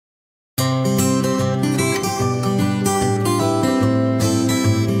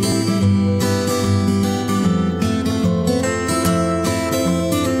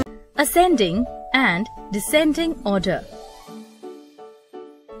ascending and descending order.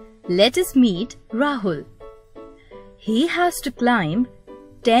 Let us meet Rahul. He has to climb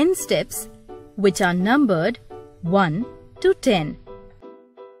 10 steps which are numbered 1 to 10.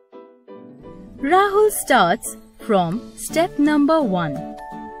 Rahul starts from step number 1.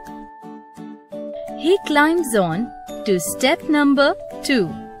 He climbs on to step number 2.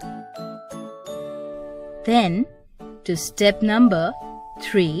 Then to step number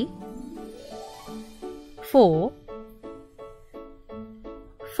 3, 4,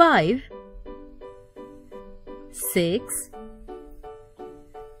 5, 6,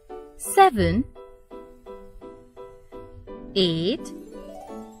 7, 8,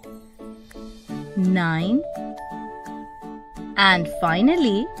 9, and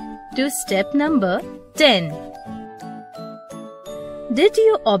finally to step number 10. Did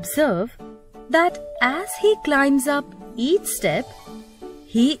you observe that as he climbs up each step,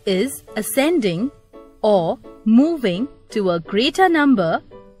 he is ascending or moving to a greater number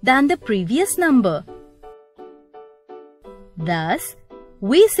than the previous number? Thus,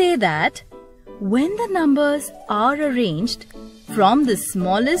 we say that when the numbers are arranged from the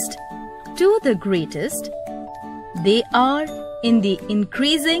smallest to the greatest, they are in the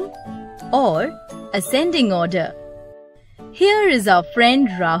increasing or ascending order. Here is our friend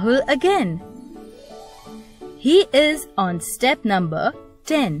Rahul again. He is on step number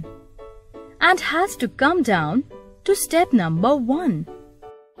 10 and has to come down to step number 1.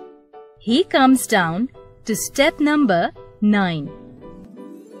 He comes down to step number 9,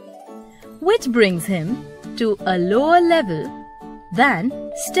 which brings him to a lower level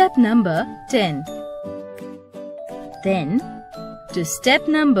than step number 10. Then to step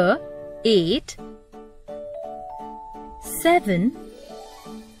number 8, 7,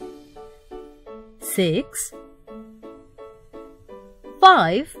 6,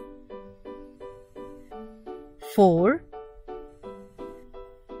 5, 4,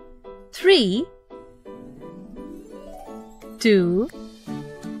 3, 2,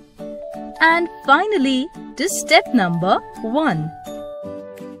 and finally to step number 1.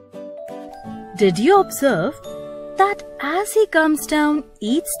 Did you observe that as he comes down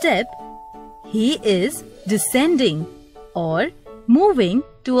each step, he is descending or moving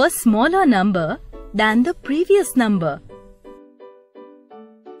to a smaller number than the previous number?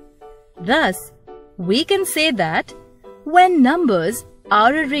 Thus, we can say that when numbers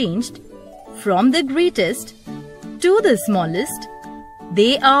are arranged from the greatest to the smallest,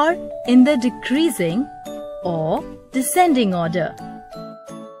 they are in the decreasing or descending order.